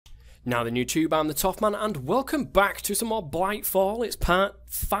Now then YouTube, I'm the Toff Man and welcome back to some more Blightfall. It's part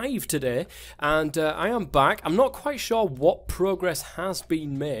 5 today and I am back. I'm not quite sure what progress has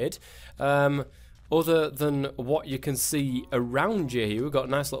been made other than what you can see around you here. We've got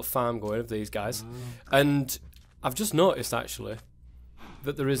a nice little farm going of these guys and I've just noticed actually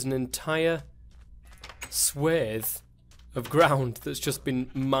that there is an entire swathe of ground that's just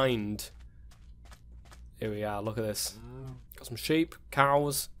been mined. Here we are, look at this. Got some sheep,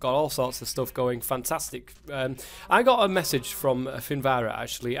 cows, got all sorts of stuff going. Fantastic. I got a message from Finvara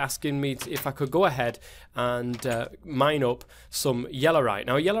actually asking me if I could go ahead and mine up some yellowite.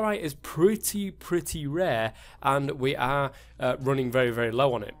 Now yellowite is pretty rare and we are running very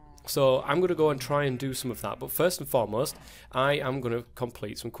low on it. So I'm going to go and try and do some of that. But first and foremost, I am going to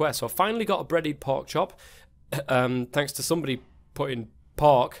complete some quests. So I finally got a breaded pork chop thanks to somebody putting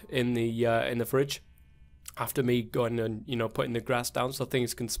pork in the fridge. After me going and, you know, putting the grass down so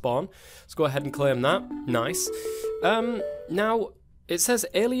things can spawn. Let's go ahead and claim that. Nice. Now, it says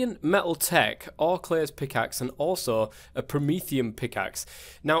alien metal tech, ore clay's pickaxe, and also a promethium pickaxe.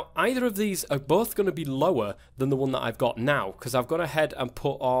 Now, either of these are both going to be lower than the one that I've got now, because I've gone ahead and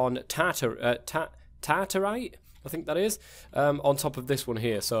put on tartarite, I think that is, on top of this one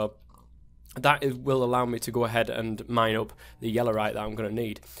here. So that will allow me to go ahead and mine up the yellowite that I'm going to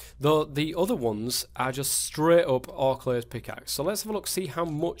need. Though the other ones are just straight up ore clay's pickaxe. So let's have a look, see how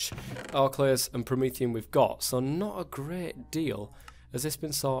much ore clay's and promethium we've got. So not a great deal. Has this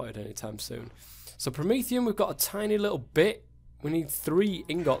been sorted anytime soon? So promethium, we've got a tiny little bit. We need 3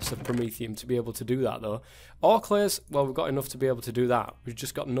 ingots of promethium to be able to do that though. Ore clay's, well, we've got enough to be able to do that. We've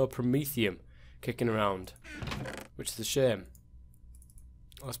just got no promethium kicking around, which is a shame.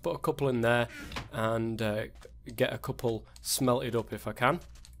 Let's put a couple in there and get a couple smelted up if I can.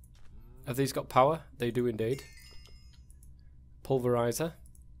 Have these got power? They do indeed. Pulverizer.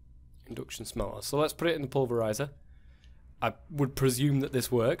 Induction smelter. So let's put it in the pulverizer. I would presume that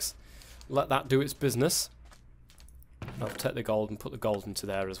this works. Let that do its business. I'll take the gold and put the gold into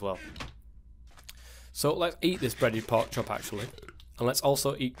there as well. So let's eat this breaded pork chop actually. And let's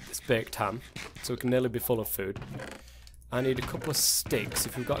also eat this baked ham. So we can nearly be full of food. I need a couple of sticks.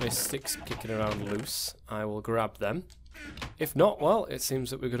 If you've got any sticks kicking around loose, I will grab them. If not, well, it seems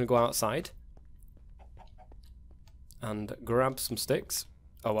that we're going to go outside and grab some sticks.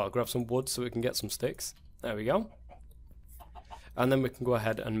 Oh, well, grab some wood so we can get some sticks. There we go. And then we can go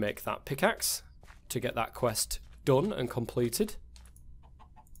ahead and make that pickaxe to get that quest done and completed.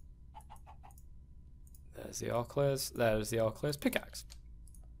 There's the ore clay's. There's the ore clay's pickaxe.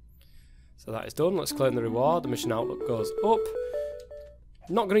 So that is done. Let's claim the reward. The mission outlook goes up.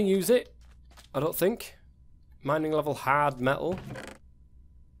 Not going to use it, I don't think. Mining level hard metal.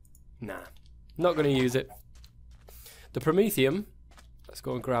 Nah, not going to use it. The promethium. Let's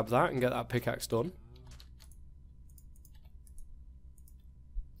go and grab that and get that pickaxe done.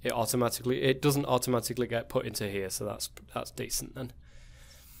 It doesn't automatically get put into here, so that's decent then.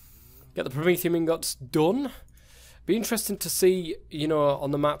 Get the promethium ingots done. Be interesting to see, you know,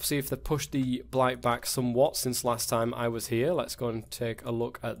 on the map, see if they've pushed the blight back somewhat since last time I was here. Let's go and take a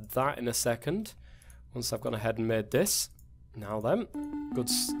look at that in a second. Once I've gone ahead and made this. Now then, good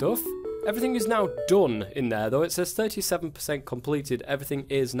stuff. Everything is now done in there, though. It says 37% completed. Everything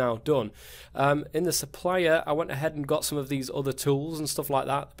is now done. In the supplier, I went ahead and got some of these other tools and stuff like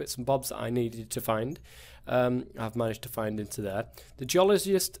that, bits and bobs that I needed to find. I've managed to find into there. The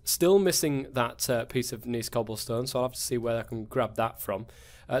geologist, still missing that piece of nice cobblestone, so I'll have to see where I can grab that from.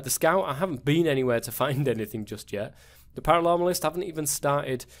 The scout, I haven't been anywhere to find anything just yet. The paranormalist, I haven't even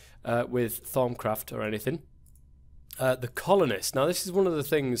started with Thorncraft or anything. The colonist, now this is one of the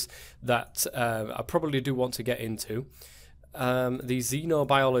things that I probably do want to get into. The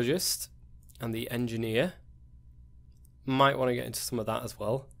xenobiologist and the engineer, might want to get into some of that as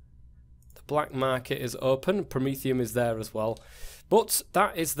well. Black market is open, promethium is there as well, but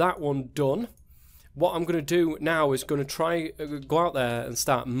that is that one done. What I'm going to do now is going to try go out there and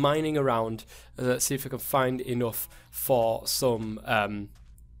start mining around, see if I can find enough for some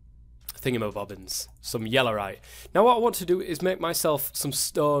thingamabobbins, some yellowite. Now what I want to do is make myself some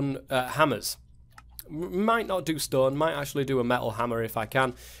stone hammers. Might not do stone, might actually do a metal hammer if I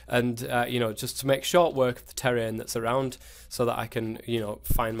can, and you know, just to make short work of the terrain that's around, so that I can, you know,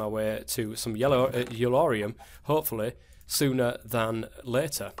 find my way to some yellorium, hopefully sooner than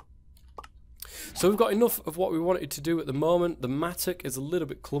later. So we've got enough of what we wanted to do at the moment. The mattock is a little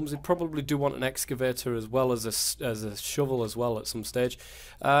bit clumsy. Probably do want an excavator as well as a shovel as well at some stage.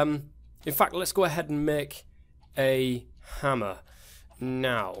 In fact, let's go ahead and make a hammer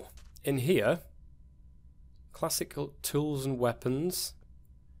now. In here. Classical tools and weapons.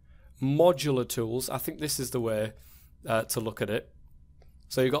 modular tools. I think this is the way to look at it.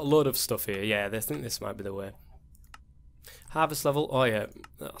 So you've got a load of stuff here. Yeah, I think this might be the way. Harvest level. Oh yeah,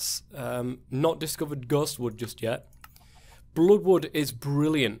 that's not discovered ghost wood just yet. Bloodwood is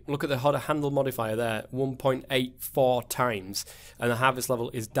brilliant. Look at the handle modifier there, 1.84 times. And the harvest level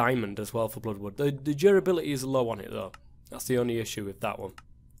is diamond as well for Bloodwood. The durability is low on it though. That's the only issue with that one.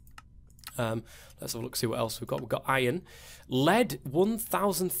 Let's have a look, see what else we've got. We've got iron. Lead,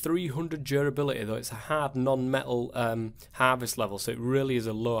 1,300 durability, though it's a hard non-metal harvest level, so it really is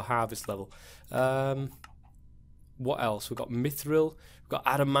a low harvest level. What else? We've got mithril, we've got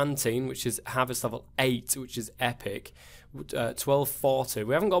adamantine, which is harvest level 8, which is epic. 1240.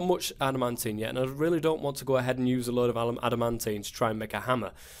 We haven't got much adamantine yet, and I really don't want to go ahead and use a load of adamantine to try and make a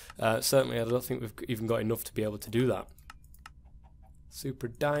hammer. Certainly, I don't think we've even got enough to be able to do that. Super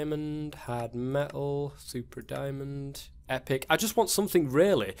diamond, hard metal, super diamond, epic. I just want something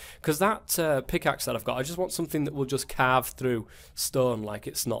really, because that pickaxe that I've got, I just want something that will just carve through stone like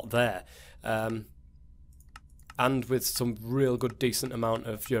it's not there. And with some real good decent amount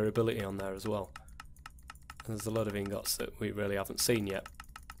of durability on there as well. And there's a lot of ingots that we really haven't seen yet.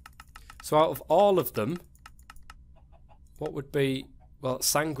 So out of all of them, what would be, well,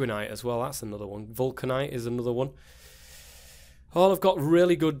 sanguinite as well, that's another one. Vulcanite is another one. All have got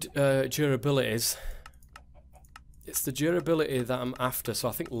really good durabilities. It's the durability that I'm after, so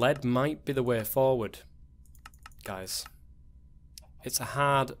I think lead might be the way forward, guys. It's a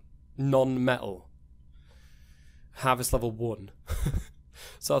hard non-metal. Harvest level 1.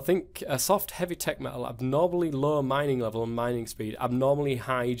 So I think a soft heavy tech metal, abnormally low mining level and mining speed, abnormally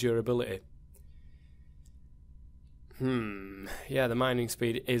high durability. Yeah, the mining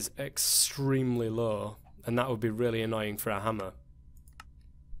speed is extremely low, and that would be really annoying for a hammer.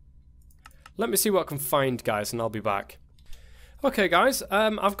 Let me see what I can find, guys, and I'll be back. Okay, guys,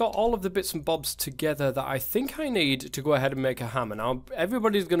 I've got all of the bits and bobs together that I think I need to go ahead and make a hammer. Now,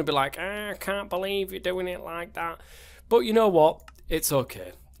 everybody's going to be like, I can't believe you're doing it like that. But you know what? It's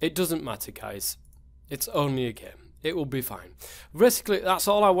okay. It doesn't matter, guys. It's only a game. It will be fine. Basically, that's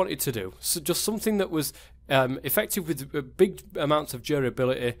all I wanted to do. So just something that was effective with big amounts of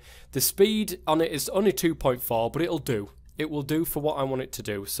durability. The speed on it is only 2.4, but it'll do. It will do for what I want it to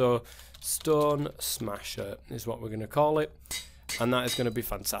do. So, Stone Smasher is what we're going to call it. And that is going to be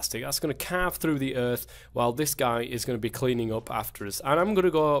fantastic. That's going to carve through the earth while this guy is going to be cleaning up after us. And I'm going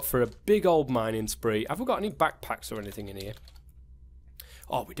to go for a big old mining spree. Have we got any backpacks or anything in here?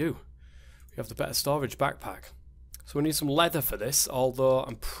 Oh, we do. We have the better storage backpack. So we need some leather for this, although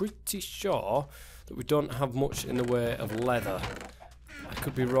I'm pretty sure that we don't have much in the way of leather. I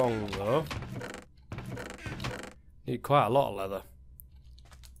could be wrong, though. Need quite a lot of leather.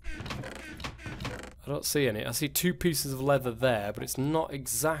 I don't see any. I see 2 pieces of leather there, but it's not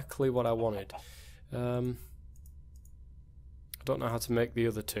exactly what I wanted. I don't know how to make the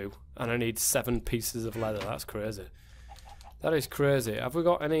other 2. And I need 7 pieces of leather. That's crazy. That is crazy. Have we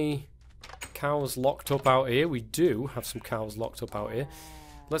got any cows locked up out here? We do have some cows locked up out here.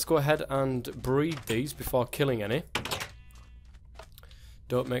 Let's go ahead and breed these before killing any.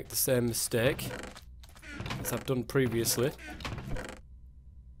 Don't make the same mistake as I've done previously.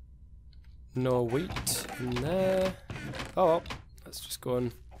 No wheat in there. Oh well, let's just go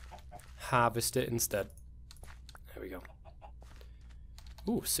and harvest it instead. There we go.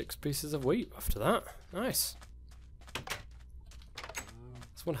 Ooh, 6 pieces of wheat after that. Nice.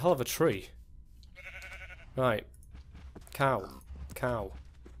 That's one hell of a tree. Right. Cow. Cow.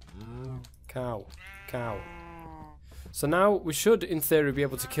 Cow. Cow. So now we should, in theory, be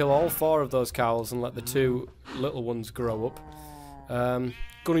able to kill all 4 of those cows and let the 2 little ones grow up.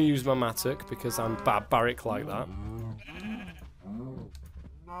 Gonna use my mattock because I'm barbaric like that.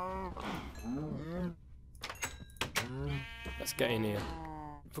 Let's get in here.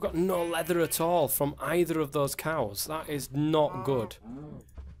 We've got no leather at all from either of those cows. That is not good.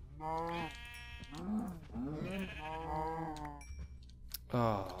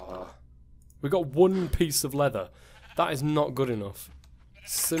 Oh. We got 1 piece of leather. That is not good enough.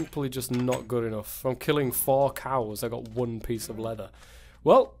 Simply just not good enough. From killing 4 cows, I got 1 piece of leather.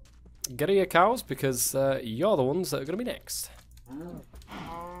 Well, get here, cows, because you're the ones that are going to be next.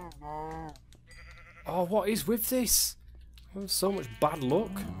 Oh, what is with this? Oh, so much bad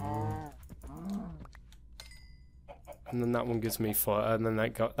luck. And then that one gives me 4, and then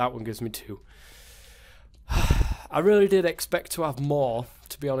that one gives me 2. I really did expect to have more,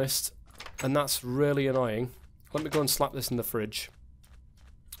 to be honest, and that's really annoying. Let me go and slap this in the fridge,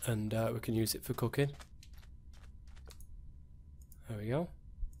 and we can use it for cooking. There we go.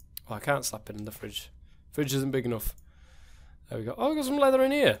 Oh, I can't slap it in the fridge. Fridge isn't big enough. There we go. Oh, we got some leather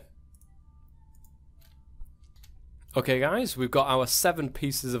in here. Okay guys, we've got our 7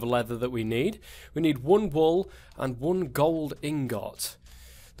 pieces of leather that we need. We need 1 wool and 1 gold ingot.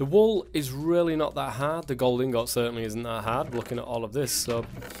 The wool is really not that hard. The gold ingot certainly isn't that hard, looking at all of this. So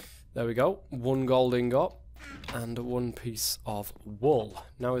there we go, 1 gold ingot and 1 piece of wool.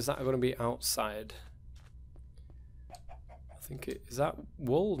 Now is that going to be outside? I think it is. That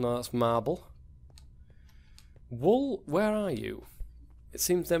wool? No, that's marble. Wool, where are you? It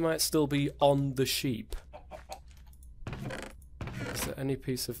seems they might still be on the sheep. Is there any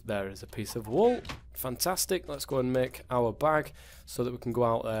piece of... There is a piece of wool. Fantastic. Let's go and make our bag so that we can go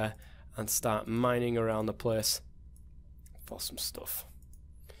out there and start mining around the place for some stuff.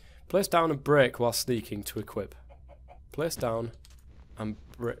 Place down and break while sneaking to equip. Place down and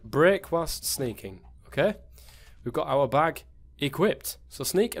break whilst sneaking. Okay? We've got our bag equipped. So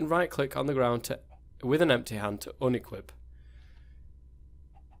sneak and right click on the ground to, with an empty hand to unequip.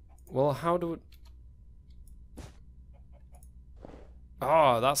 Well, how do we...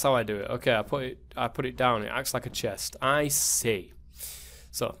 Oh, that's how I do it. Okay, I put it down. It acts like a chest. I see.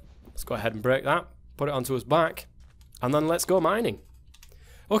 So let's go ahead and break that. Put it onto his back, and then let's go mining.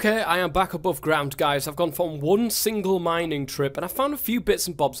 Okay, I am back above ground, guys. I've gone from 1 single mining trip, and I found a few bits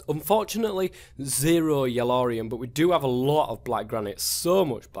and bobs. Unfortunately, 0 yellorium, but we do have a lot of black granite. So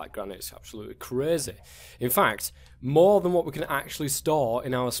much black granite, it's absolutely crazy. In fact, more than what we can actually store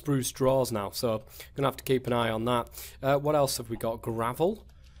in our spruce drawers now, so I'm going to have to keep an eye on that. What else have we got? Gravel.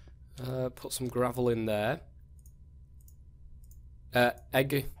 Put some gravel in there.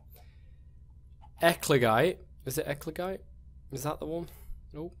 Ecligite. Is it ecligite? Is that the one?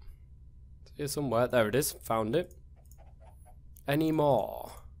 Nope. It's here somewhere. There it is. Found it. Any more?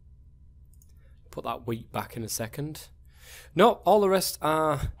 Put that wheat back in a second. No, all the rest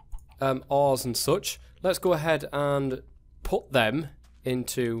are ores and such. Let's go ahead and put them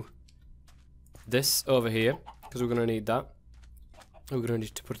into this over here, because we're going to need that. We're going to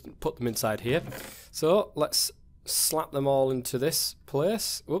need to put them inside here. So let's slap them all into this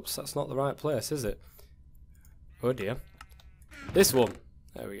place. Whoops, that's not the right place, is it? Oh dear. This one.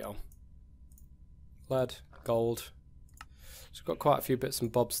 There we go. Lead, gold. So we've got quite a few bits and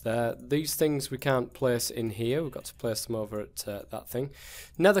bobs there. These things we can't place in here. We've got to place them over at that thing.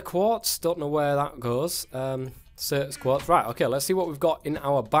 Nether quartz. Don't know where that goes. Certus quartz. Right, okay, let's see what we've got in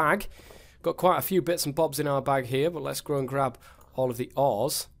our bag. Got quite a few bits and bobs in our bag here, but let's go and grab all of the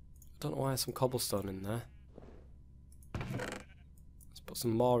ores. Don't know why there's some cobblestone in there. Let's put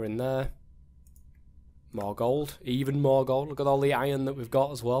some more in there. More gold. Even more gold. Look at all the iron that we've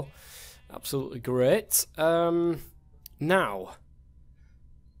got as well. Absolutely great. Now,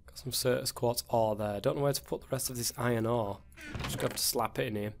 got some Certus quartz ore there. Don't know where to put the rest of this iron ore. Just got to slap it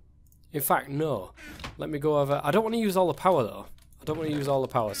in here. In fact, no. Let me go over. I don't want to use all the power though. I don't want to use all the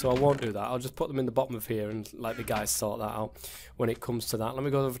power, so I won't do that. I'll just put them in the bottom of here and let the guys sort that out when it comes to that. Let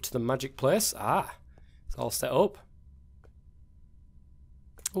me go over to the magic place. Ah, it's all set up.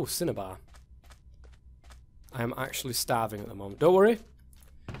 Oh, cinnabar. I am actually starving at the moment. Don't worry.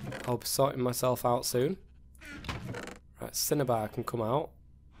 I'll be sorting myself out soon. Right, cinnabar can come out.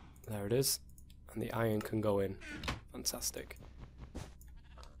 There it is. And the iron can go in. Fantastic.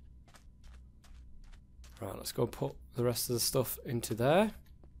 Right, let's go put the rest of the stuff into there. Have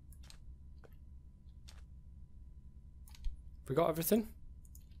we got everything?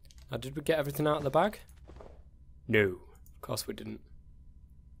 Now, did we get everything out of the bag? No, of course we didn't.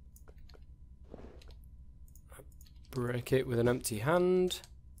 Break it with an empty hand.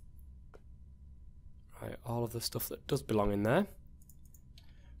 Right, all of the stuff that does belong in there.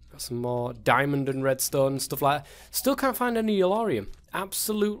 Got some more diamond and redstone, stuff like that. Still can't find any yellorium.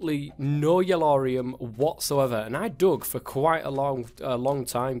 Absolutely no yellorium whatsoever. And I dug for quite a long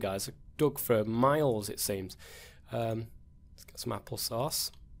time, guys. I dug for miles, it seems. Let's get some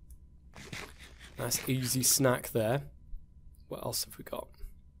applesauce. Nice easy snack there. What else have we got?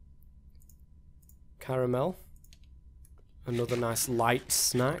 Caramel. Another nice light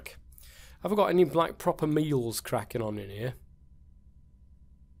snack. Have I got any like proper meals cracking on in here?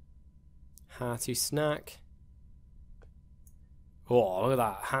 Hearty snack. Oh, look at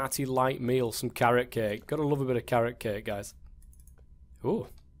that. Hearty light meal. Some carrot cake. Gotta love a bit of carrot cake, guys. Oh.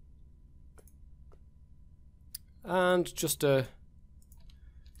 And just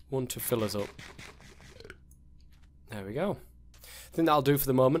one to fill us up. There we go. I think that'll do for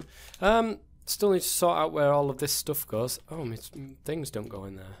the moment. Still need to sort out where all of this stuff goes. Oh, my things don't go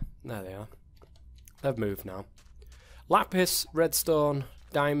in there. There they are. They've moved now. Lapis, redstone,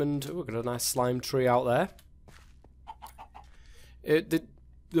 diamond. Oh, we've got a nice slime tree out there.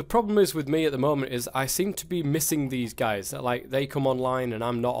 the problem is with me at the moment is I seem to be missing these guys. Like, they come online and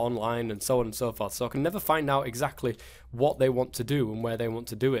I'm not online and so on and so forth. So I can never find out exactly what they want to do and where they want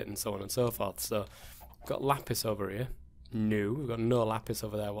to do it and so on and so forth. So we've got lapis over here. No, we've got no lapis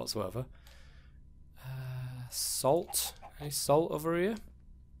over there whatsoever. Salt. Any salt over here?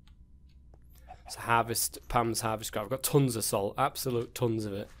 It's harvest, Pam's harvest scrap. I've got tons of salt, absolute tons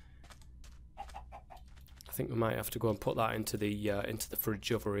of it. I think we might have to go and put that into the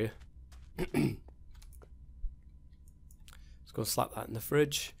fridge over here. Let's go and slap that in the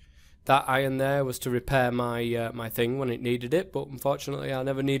fridge. That iron there was to repair my my thing when it needed it, but unfortunately I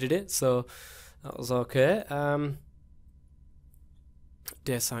never needed it, so that was okay.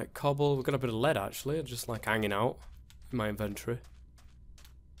 Dacite cobble. We've got a bit of lead actually, just like hanging out in my inventory.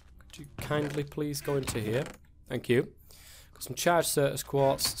 Could you kindly please go into here? Thank you. Got some charged Certus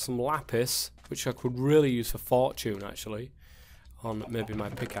quartz, some lapis, which I could really use for fortune actually, on maybe my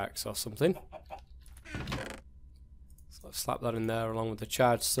pickaxe or something. So let's slap that in there along with the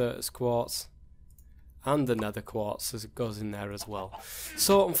charged Certus quartz and the nether quartz as it goes in there as well.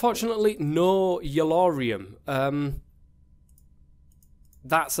 So unfortunately no yellorium.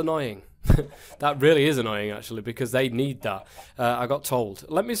 That's annoying. That really is annoying actually, because they need that. I got told.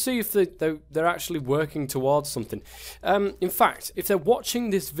 Let me see if they're actually working towards something. In fact, if they're watching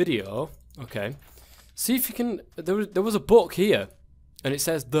this video, okay, see if you can. There was a book here, and it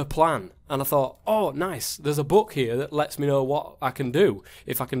says the plan, and I thought, oh, nice. There's a book here that lets me know what I can do,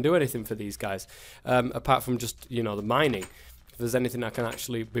 if I can do anything for these guys, apart from just, you know, the mining. If there's anything I can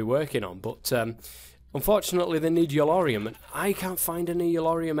actually be working on, but. Unfortunately, they need yellorium, and I can't find any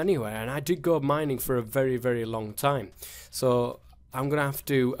yellorium anywhere, and I did go mining for a very, very long time. So I'm going to have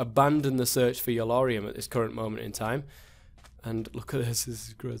to abandon the search for yellorium at this current moment in time. And look at this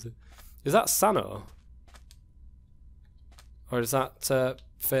is crazy. Is that Sano? Or is that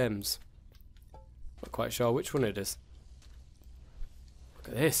Fames? Not quite sure which one it is. Look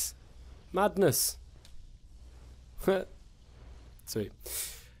at this. Madness. Sweet.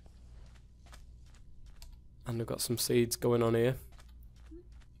 And I've got some seeds going on here.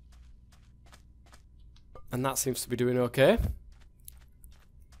 And that seems to be doing okay.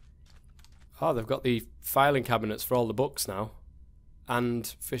 Oh, they've got the filing cabinets for all the books now. And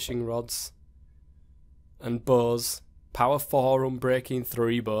fishing rods. And bows. Power 4 Unbreaking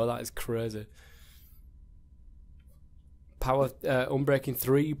 3 bow, that is crazy. Power Unbreaking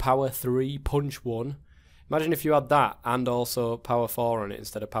 3, Power 3, Punch 1. Imagine if you had that and also Power 4 on it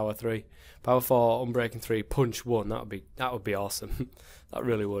instead of Power 3. Power 4, Unbreaking 3, Punch 1. That would be awesome. That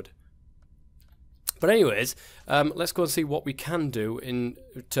really would. But anyways, let's go and see what we can do in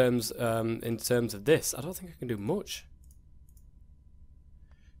terms of this. I don't think I can do much.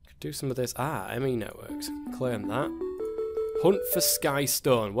 Could do some of this. ME networks. Claim that. Hunt for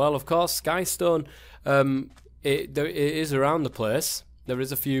Skystone. Well, of course, Skystone. It is around the place. There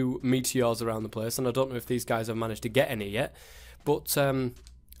is a few meteors around the place, and I don't know if these guys have managed to get any yet. But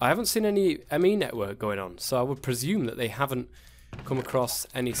I haven't seen any ME network going on, so I would presume that they haven't come across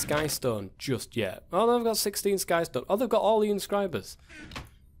any Skystone just yet. Oh, they've got 16 Skystone. Oh, they've got all the inscribers.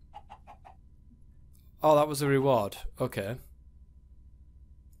 Oh, that was a reward. Okay.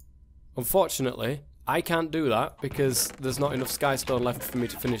 Unfortunately, I can't do that because there's not enough Skystone left for me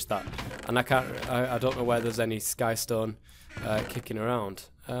to finish that, and I can't. I don't know where there's any Skystone kicking around.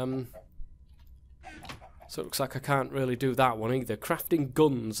 So it looks like I can't really do that one either. Crafting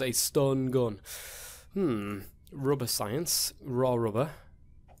guns, a stone gun. Rubber science, raw rubber.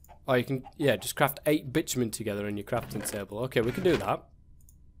 Oh, you can, yeah, just craft 8 bitumen together in your crafting table. Okay, we can do that.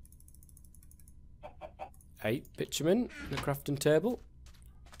 8 bitumen in the crafting table.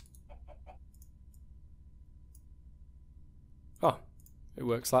 Oh, it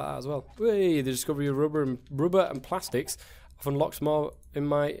works like that as well. Whey, the discovery of rubber and plastics. I've unlocked more in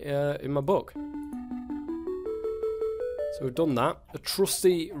my book. So we've done that. A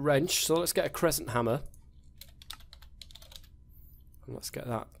trusty wrench. So let's get a crescent hammer. And let's get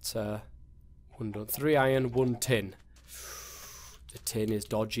that one done. 3 iron, 1 tin. The tin is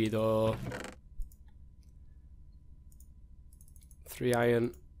dodgy though. 3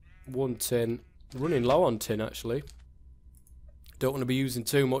 iron, 1 tin. Running low on tin actually. Don't want to be using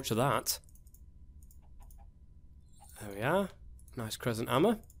too much of that. There we are. Nice crescent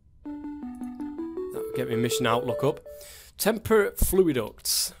hammer. That'll get me mission outlook up. Temperate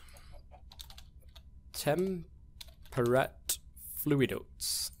fluiducts. Temperate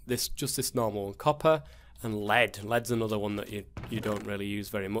fluiducts. Just this normal one. Copper and lead. Lead's another one that you don't really use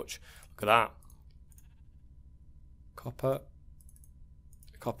very much. Look at that. Copper.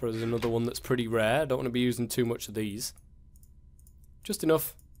 Copper is another one that's pretty rare. Don't want to be using too much of these. Just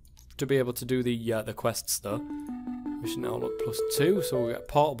enough to be able to do the quests though. Mission outlook +2, so we get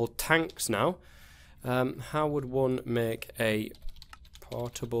portable tanks now. How would one make a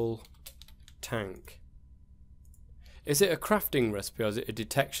portable tank? Is it a crafting recipe or is it a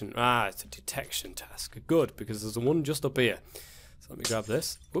detection? Ah, it's a detection task. Good, because there's one just up here. So let me grab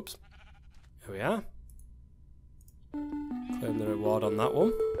this. Whoops. There we are. Claim the reward on that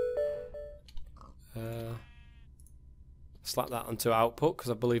one. Slap that onto output,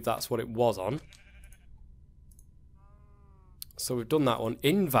 because I believe that's what it was on. So we've done that one.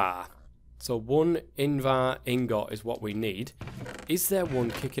 Invar. So 1 Invar ingot is what we need. Is there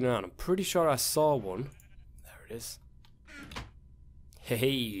one kicking around? I'm pretty sure I saw one. There it is.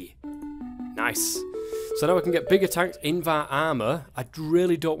 Hey, nice. So now we can get bigger tanks, Invar armor. I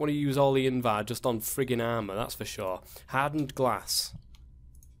really don't want to use all the Invar just on friggin' armor, that's for sure. Hardened glass.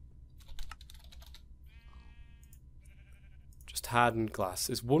 Just hardened glass.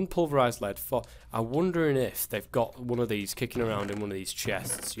 There's 1 pulverized lead for... I'm wondering if they've got one of these kicking around in one of these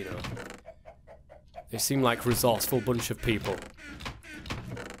chests, you know. They seem like resourceful bunch of people.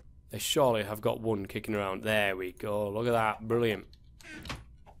 They surely have got one kicking around. There we go. Look at that. Brilliant.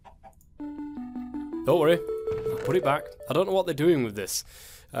 Don't worry. I'll put it back. I don't know what they're doing with this.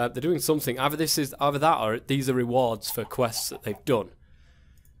 They're doing something. Either that or these are rewards for quests that they've done.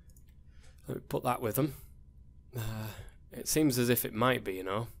 Let me put that with them. It seems as if it might be, you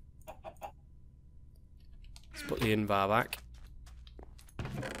know. Let's put the Invar back.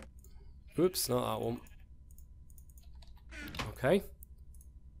 Oops, not that one. Okay.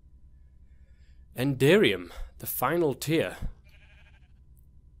 Enderium, the final tier.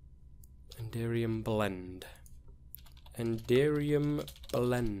 Enderium blend. Enderium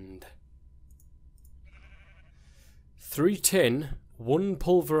blend. 3 tin, 1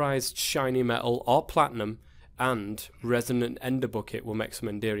 pulverized shiny metal or platinum, and resonant ender bucket will make some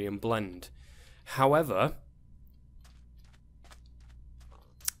Enderium blend. However,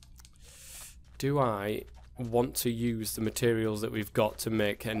 do I want to use the materials that we've got to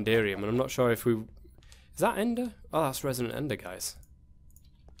make Enderium? And I'm not sure if we... Is that ender? Oh, that's resonant ender, guys.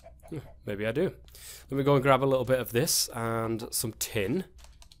 Maybe I do. Let me go and grab a little bit of this and some tin.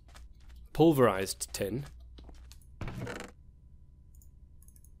 Pulverized tin.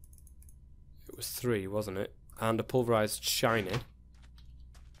 It was 3, wasn't it? And a pulverized shiny. Let's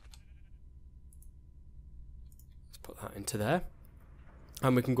put that into there.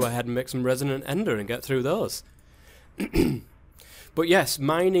 And we can go ahead and make some resonant ender and get through those. But yes,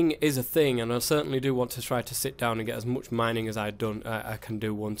 mining is a thing, and I certainly do want to try to sit down and get as much mining as I can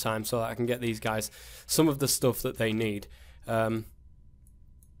do one time, so that I can get these guys some of the stuff that they need.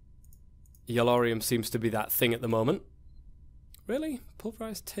 Yellorium seems to be that thing at the moment. Really?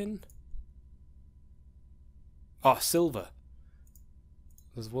 Pulverized tin? Oh, silver.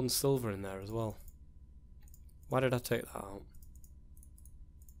 There's 1 silver in there as well. Why did I take that out?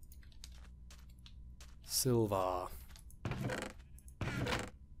 Silver.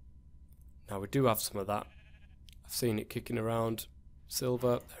 Now we do have some of that. I've seen it kicking around.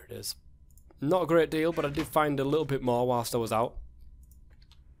 Silver, there it is. Not a great deal, but I did find a little bit more whilst I was out.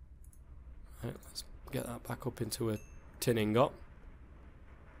 Right, let's get that back up into a tin ingot.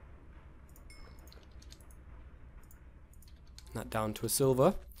 That down to a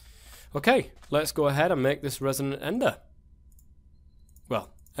silver. Okay, let's go ahead and make this resonant ender. Well,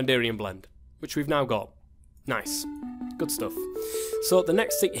 Enderium blend, which we've now got. Nice. Good stuff. So the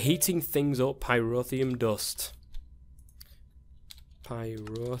next thing, heating things up, pyrotheum dust.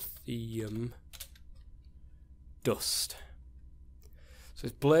 Pyrotheum dust. So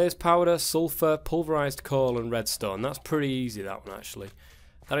it's blaze powder, sulfur, pulverized coal and redstone. That's pretty easy, that one actually.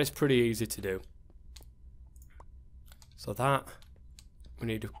 That is pretty easy to do. So that, we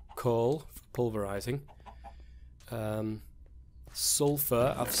need coal for pulverizing.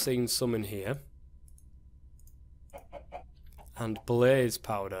 Sulfur, I've seen some in here. And blaze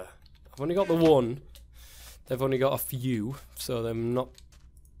powder. I've only got the one. They've only got a few, so they've not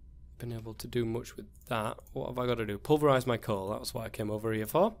been able to do much with that. What have I got to do? Pulverize my coal. That was what I came over here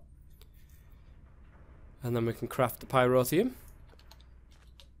for. And then we can craft the pyrotheum.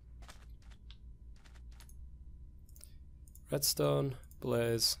 Redstone,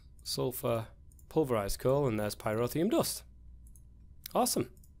 blaze, sulfur, pulverized coal, and there's pyrotheum dust. Awesome.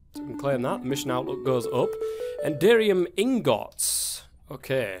 So we can claim that. The mission outlook goes up. Enderium ingots.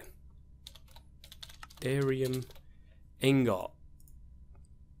 Okay. Enderium ingot.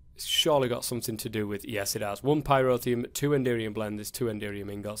 It's surely got something to do with... Yes, it has. 1 pyrotheum, 2 Enderium blend, there's 2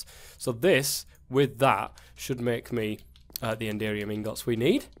 Enderium ingots. So this, with that, should make me the Enderium ingots we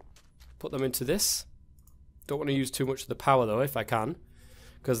need. Put them into this. Don't want to use too much of the power, though, if I can.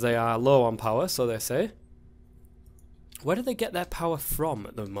 because they are low on power, so they say. Where do they get their power from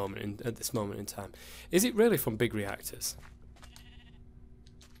at this moment in time? Is it really from big reactors?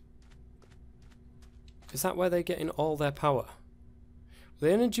 Is that where they're getting all their power?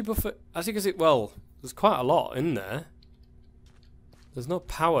 The energy buffer, I think, well, there's quite a lot in there. There's no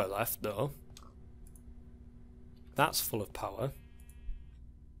power left though. That's full of power.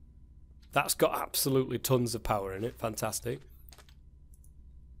 That's got absolutely tons of power in it. Fantastic.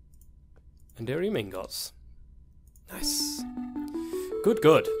 Enderium ingots. Nice. Good,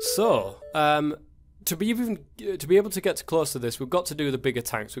 good. So, to be able to get close to this, we've got to do the bigger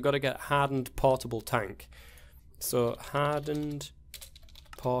tanks. We've got to get hardened portable tank. So, hardened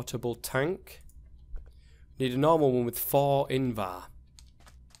portable tank. Need a normal one with 4 invar.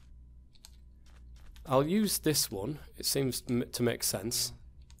 I'll use this one. It seems to make sense,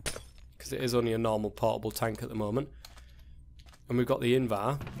 because it is only a normal portable tank at the moment. And we've got the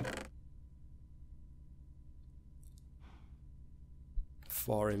invar.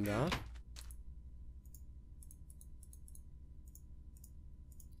 4 invar.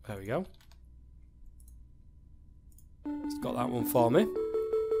 There we go. It's got that one for me.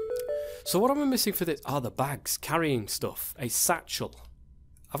 So what am I missing for this? Oh, the bags, carrying stuff. A satchel.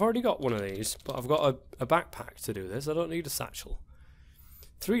 I've already got one of these, but I've got a backpack to do this. I don't need a satchel.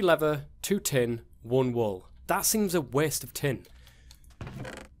 3 leather, 2 tin, 1 wool. That seems a waste of tin.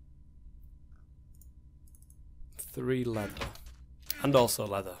 3 leather. And also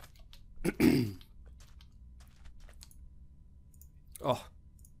leather. Oh,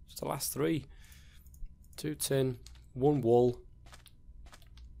 just the last 3. 2 tin, 1 wool.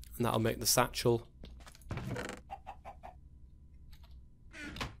 And that'll make the satchel.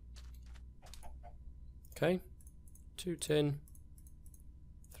 Okay. 2 tin,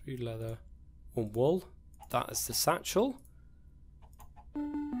 3 leather, 1 wool. That is the satchel.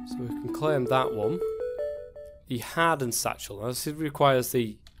 So we can claim that one. The hardened satchel. Now this requires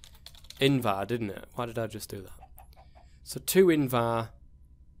the invar, didn't it? Why did I just do that? So 2 invar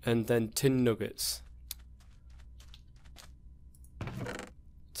and then tin nuggets.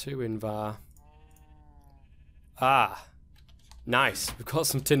 2 invar. Ah, nice. We've got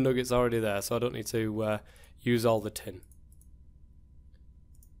some tin nuggets already there, so I don't need to use all the tin.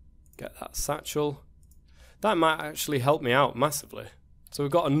 Get that satchel. That might actually help me out massively. So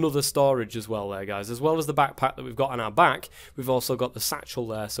we've got another storage as well there, guys. As well as the backpack that we've got on our back, we've also got the satchel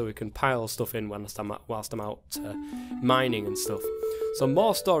there, so we can pile stuff in whilst I'm out mining and stuff. So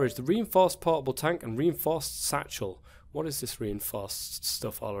more storage. The reinforced portable tank and reinforced satchel. What is this reinforced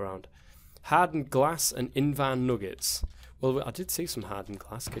stuff all around? Hardened glass and invar nuggets. Well, I did see some hardened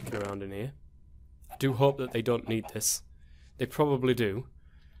glass kicking around in here. I do hope that they don't need this. They probably do.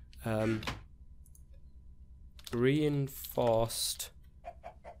 Reinforced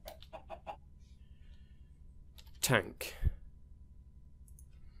tank.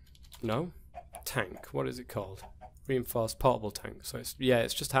 No? Tank. What is it called? Reinforced portable tank. So it's, yeah,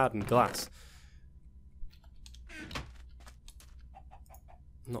 it's just hardened glass.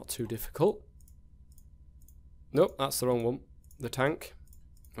 Not too difficult. Nope, that's the wrong one. The tank.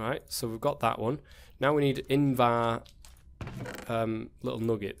 Right, so we've got that one. Now we need invar little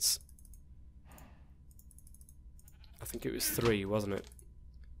nuggets. I think it was 3, wasn't it?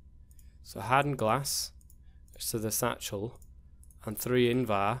 So hardened glass to the satchel, and 3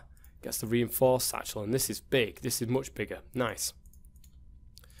 invar gets the reinforced satchel, and this is big. This is much bigger. Nice.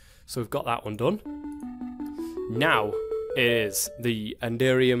 So we've got that one done. Now is the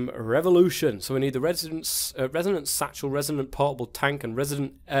Enderium Revolution. So we need the resonant satchel, resonant portable tank, and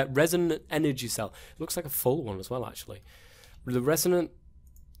resonant energy cell. It looks like a full one as well, actually. The resonant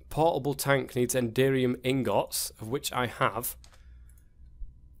portable tank needs Enderium ingots, of which I have.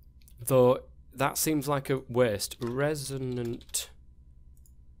 Though that seems like a waste. The resonant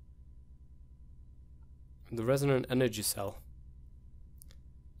energy cell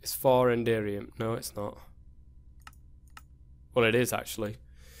is 4 Enderium. No, it's not. Well, it is actually.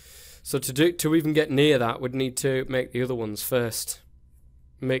 So to even get near that, we'd need to make the other ones first.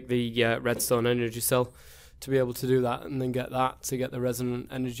 Make the redstone energy cell to be able to do that, and then get that to get the resonant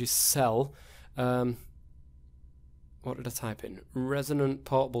energy cell. What did I type in? Resonant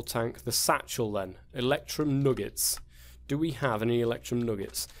portable tank. The satchel then. Electrum nuggets. Do we have any electrum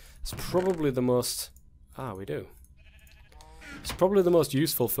nuggets? It's probably the most... Ah, we do. It's probably the most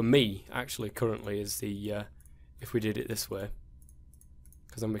useful for me, actually, currently, is the... if we did it this way.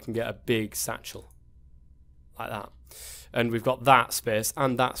 Because then we can get a big satchel. Like that. And we've got that space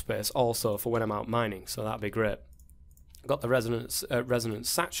and that space also for when I'm out mining. So that'd be great. Got the resonant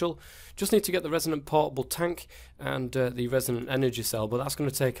satchel. Just need to get the resonant portable tank and the resonant energy cell, but that's going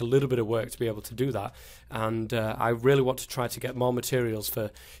to take a little bit of work to be able to do that. And I really want to try to get more materials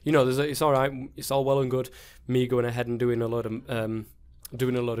for, you know, it's all right. It's all well and good me going ahead and doing a load of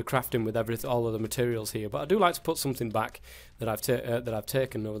crafting with all of the materials here, but I do like to put something back that I've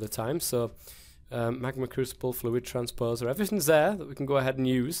taken over the time. So magma crucible, fluid transposer, everything's there that we can go ahead and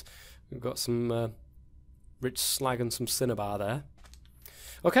use. We've got some rich slag and some cinnabar there.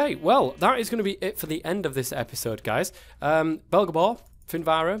 Okay, well, that is going to be it for the end of this episode, guys. Belgabor,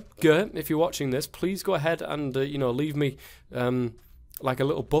 Finvara, Gert, if you're watching this, please go ahead and you know, leave me like a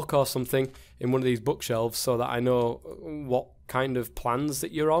little book or something in one of these bookshelves so that I know what kind of plans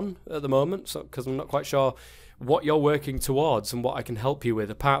that you're on at the moment. So, because I'm not quite sure what you're working towards and what I can help you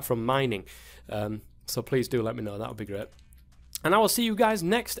with apart from mining. So please do let me know. That would be great. And I will see you guys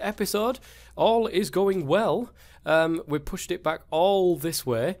next episode. All is going well. We pushed it back all this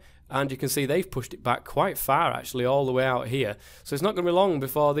way, and you can see they've pushed it back quite far, actually, all the way out here. So it's not going to be long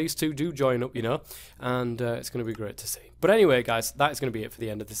before these two do join up, you know, and it's going to be great to see. But anyway, guys, that is going to be it for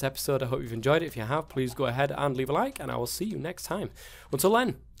the end of this episode. I hope you've enjoyed it. If you have, please go ahead and leave a like, and I will see you next time. Until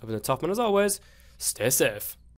then, I've been the Toffman as always. Stay safe.